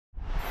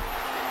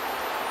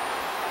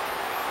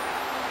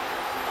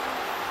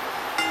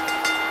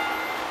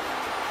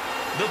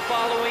The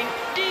following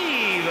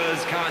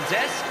Divas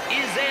contest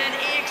is an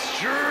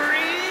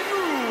Extreme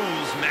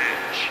Rules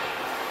match.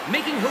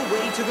 Making her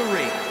way to the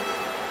ring,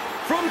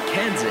 from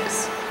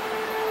Kansas,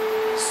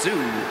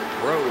 Supergirl.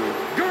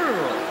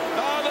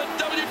 The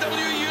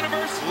WWE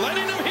Universe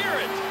letting them hear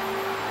it.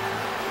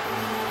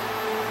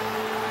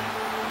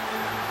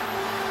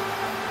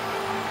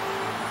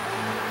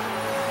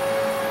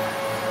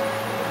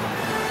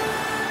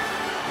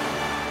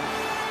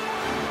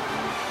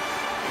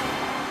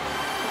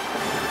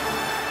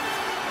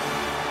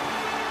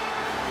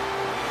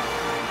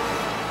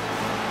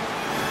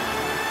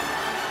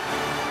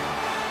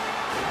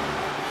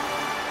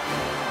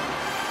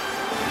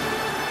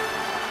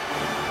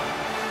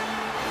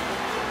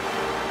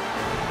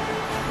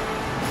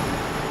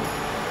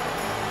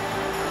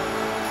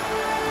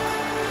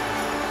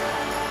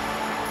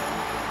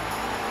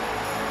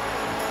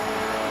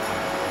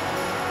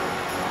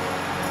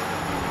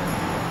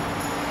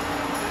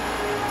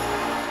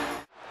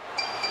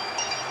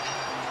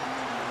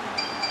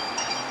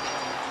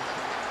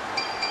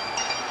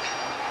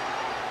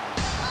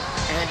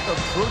 And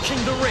approaching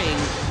the ring,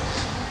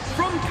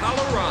 from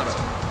Colorado,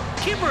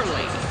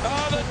 Kimberly.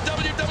 The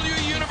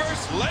WWE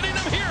Universe letting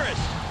them hear it.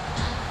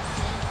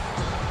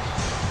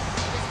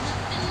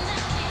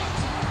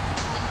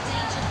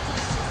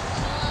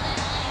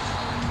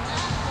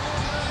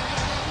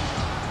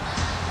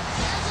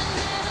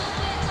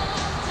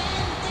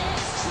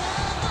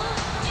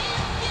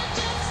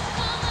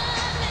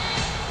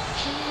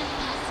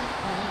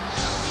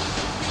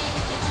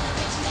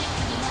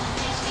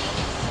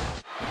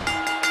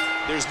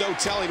 There's no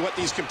telling what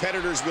these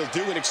competitors will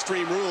do in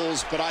Extreme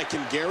Rules, but I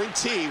can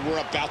guarantee we're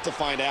about to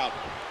find out.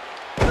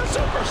 The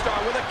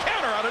Superstar with a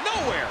counter out of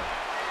nowhere.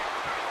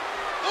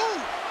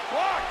 Ooh,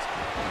 blocked.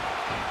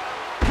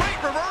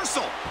 Great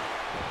reversal.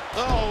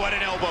 Oh, what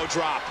an elbow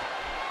drop.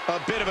 A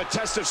bit of a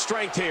test of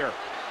strength here.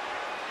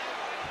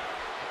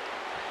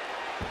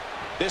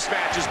 This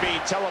match is being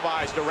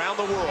televised around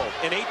the world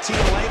in 18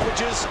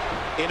 languages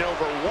in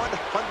over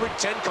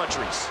 110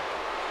 countries.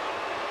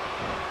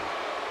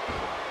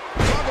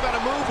 Talk about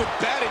a move with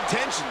bad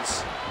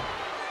intentions.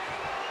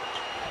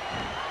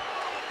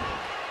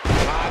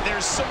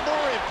 There's some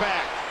more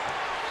impact.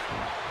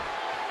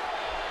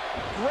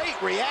 Great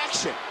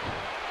reaction.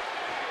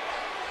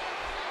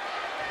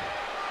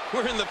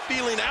 We're in the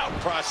feeling out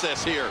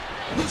process here.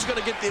 Who's going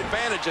to get the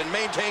advantage and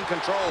maintain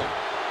control?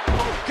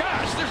 Oh,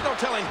 gosh, there's no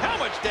telling how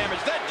much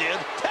damage that did.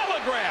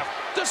 Telegraph.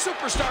 The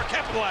Superstar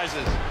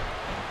capitalizes.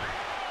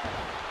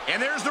 And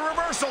there's the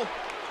reversal.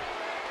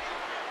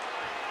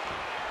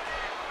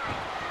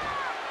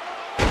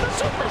 The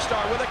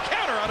Superstar with a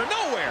counter out of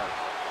nowhere.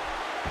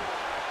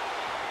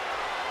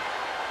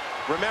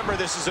 Remember,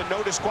 this is a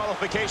no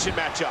disqualification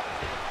matchup.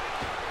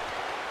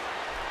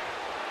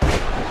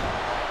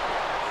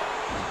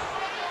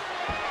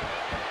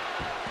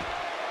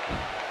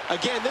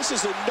 Again, this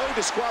is a no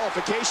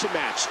disqualification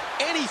match.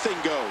 Anything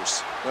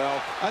goes.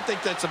 Well, I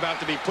think that's about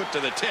to be put to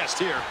the test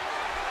here.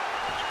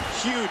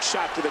 Huge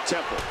shot to the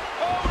temple.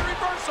 Oh, the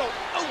reversal.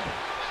 Oh.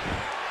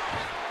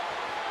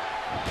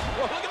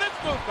 Well, look at this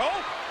move,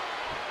 Cole.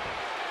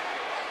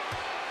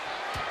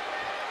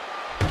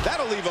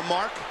 That'll leave a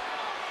mark.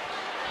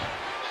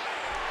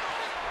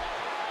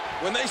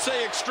 When they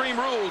say Extreme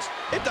Rules,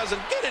 it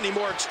doesn't get any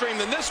more extreme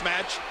than this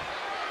match.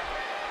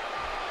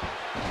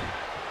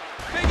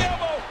 Big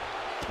elbow.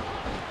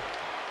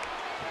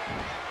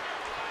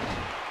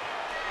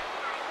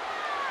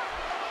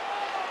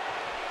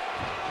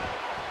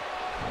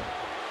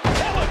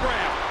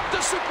 Telegraph. The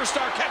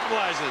Superstar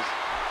capitalizes.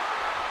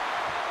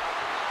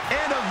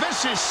 And a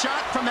vicious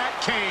shot from that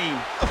cane.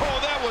 Oh,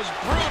 that was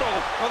brutal.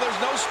 Well, there's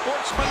no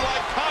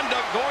sportsmanlike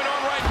conduct going on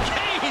right.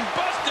 Kane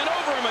busted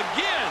over him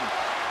again.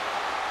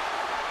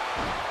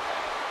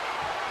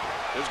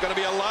 There's going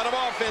to be a lot of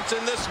offense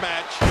in this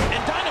match.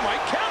 And Dynamite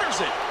counters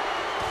it.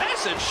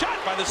 Massive shot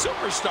by the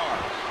Superstar.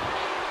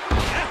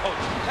 Ouch,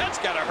 that's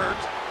got to hurt.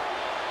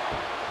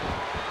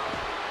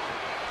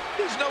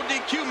 These no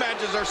DQ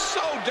matches are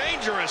so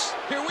dangerous.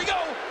 Here we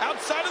go,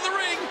 outside of the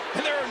ring.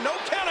 And there are no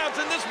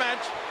countouts in this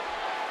match.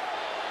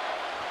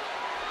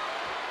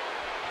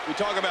 We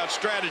talk about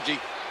strategy.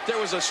 There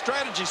was a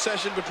strategy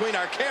session between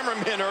our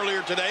cameramen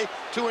earlier today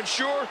to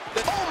ensure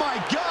that... Oh, my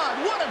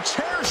God, what a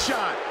chair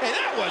shot. And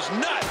that was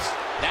nuts.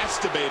 That's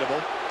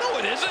debatable. No,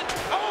 it isn't.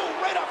 Oh,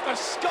 right off the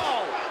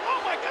skull.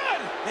 Oh, my God.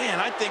 Man,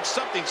 I think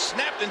something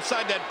snapped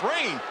inside that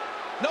brain.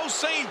 No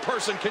sane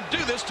person can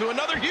do this to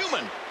another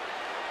human.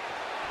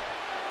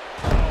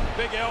 Oh,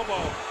 big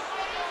elbow.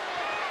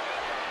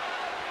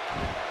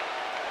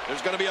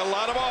 There's going to be a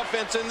lot of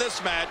offense in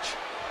this match.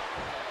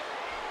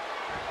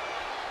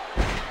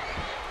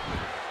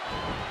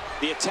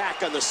 The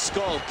attack on the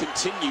skull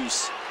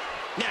continues.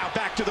 Now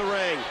back to the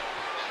ring.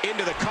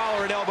 Into the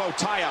collar and elbow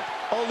tie-up.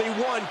 Only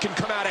one can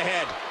come out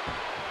ahead.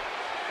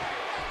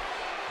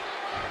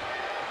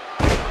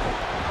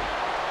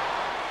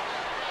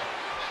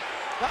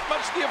 Not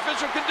much the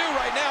official can do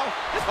right now.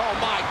 Oh,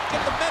 my.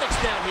 Get the medics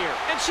down here.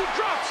 here, and she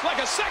drops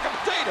like a sack of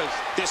potatoes.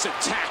 This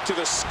attack to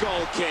the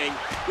Skull King.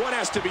 One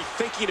has to be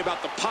thinking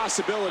about the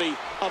possibility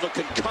of a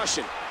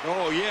concussion.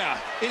 Oh, yeah.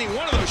 Any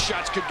one of those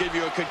shots could give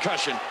you a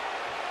concussion.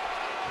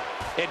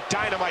 And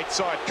Dynamite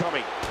saw it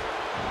coming.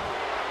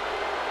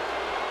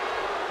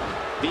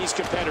 These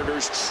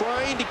competitors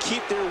trying to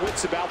keep their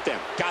wits about them.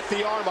 Got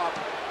the arm up.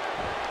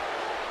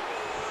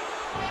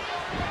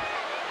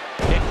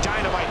 And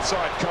Dynamite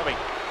saw it coming.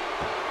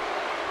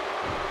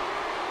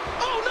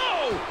 Oh,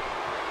 no!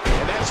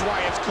 And that's why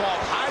it's called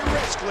high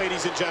risk,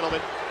 ladies and gentlemen.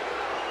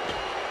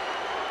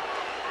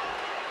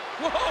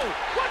 Whoa,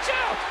 watch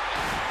out!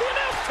 The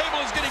announce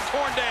table is getting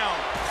torn down.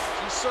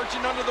 She's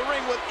searching under the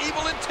ring with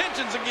evil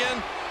intentions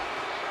again.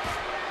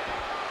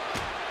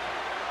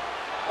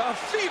 A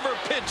fever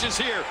pitch is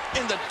here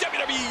in the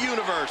WWE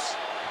Universe.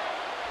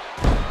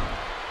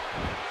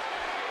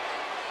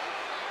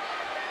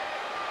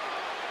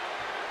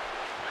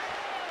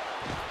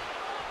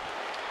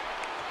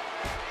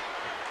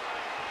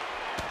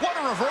 What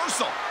a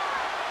reversal.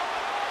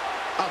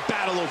 A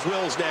battle of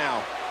wills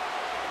now.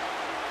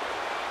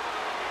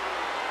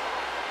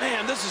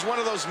 Man, this is one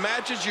of those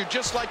matches you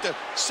just like to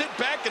sit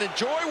back and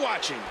enjoy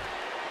watching.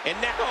 And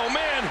now, oh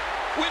man,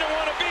 we don't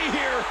want to be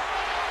here.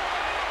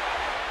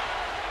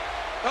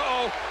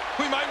 Uh-oh,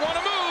 we might want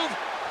to move.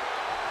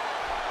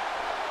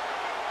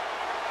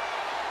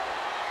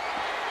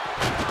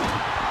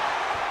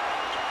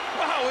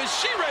 Wow, is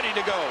she ready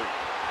to go?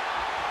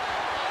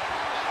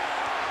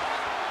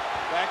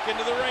 Back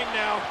into the ring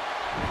now.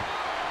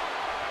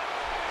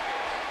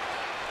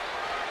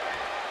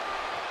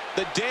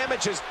 The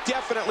damage has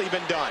definitely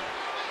been done.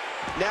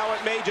 Now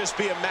it may just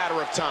be a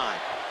matter of time.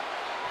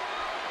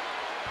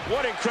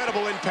 What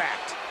incredible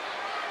impact.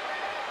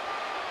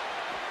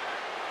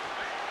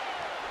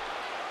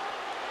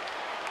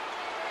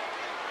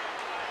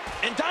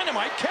 And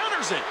Dynamite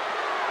counters it.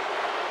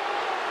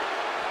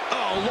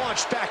 Oh,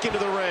 launched back into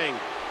the ring.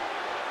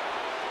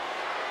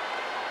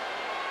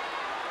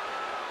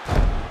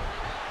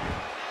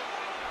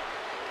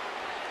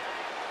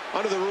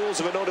 Under the rules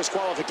of a no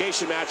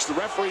disqualification match, the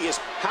referee is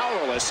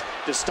powerless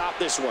to stop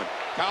this one.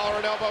 Collar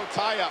and elbow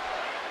tie-up.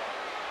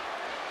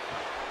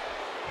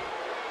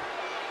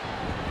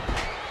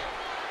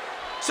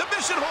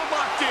 Submission hold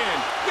locked in.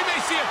 We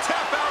may see a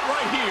tap out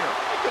right here.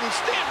 I couldn't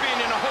stand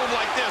being in a hold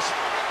like this,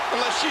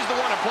 unless she's the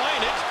one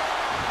applying it.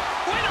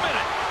 Wait a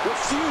minute.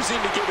 Refusing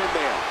to give in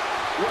there.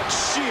 What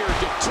sheer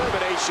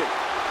determination.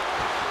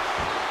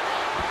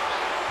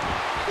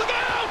 Look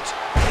out!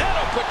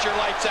 That'll put your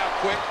lights out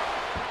quick.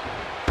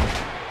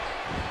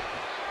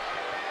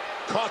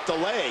 Caught the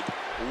leg.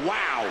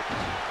 Wow.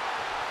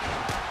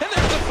 And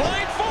there's a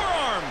flying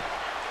forearm.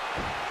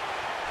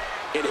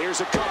 And here's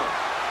a cover.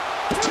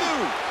 2.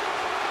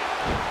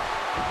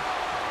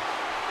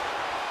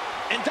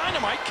 And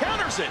Dynamite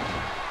counters it.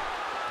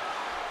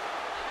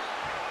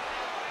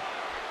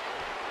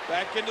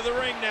 Back into the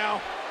ring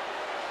now.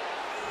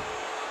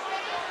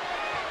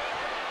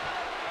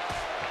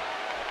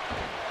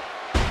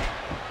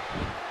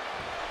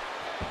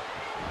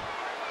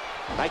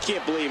 I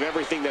can't believe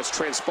everything that's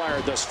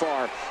transpired thus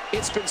far.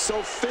 It's been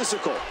so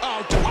physical.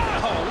 Oh,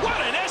 wow, what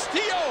an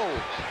STO!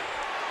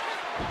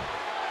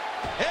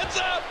 Heads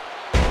up!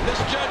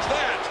 Misjudge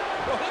that.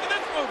 Oh, look at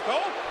this move,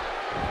 Cole.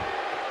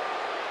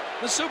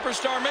 The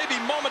superstar may be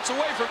moments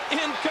away from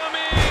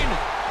incoming.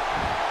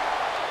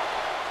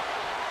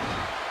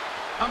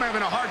 I'm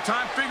having a hard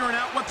time figuring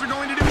out what they're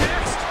going to do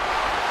next.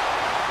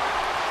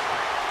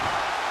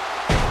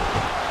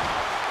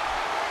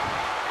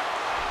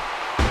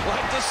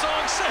 Like the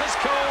song says,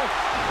 Cole.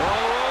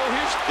 Oh,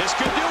 here's... This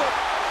could do it.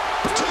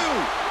 2, 3.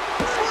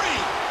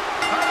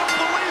 I don't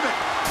believe it.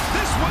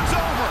 This one's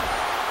over.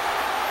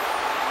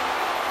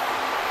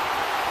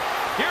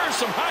 Here are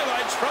some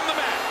highlights from the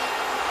match.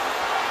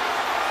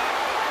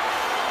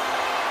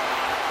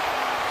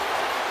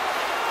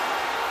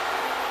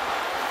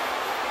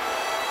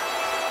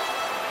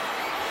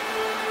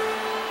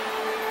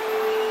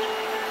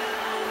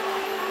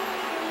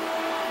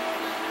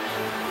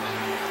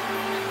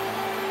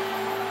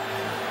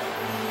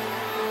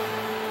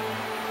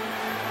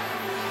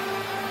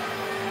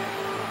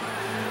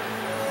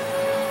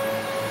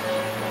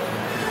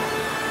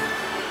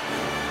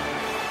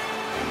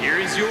 Here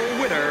is your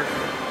winner,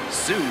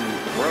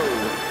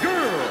 Supergirl.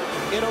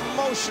 An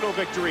emotional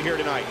victory here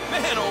tonight.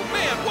 Man, oh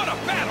man, what a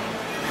battle.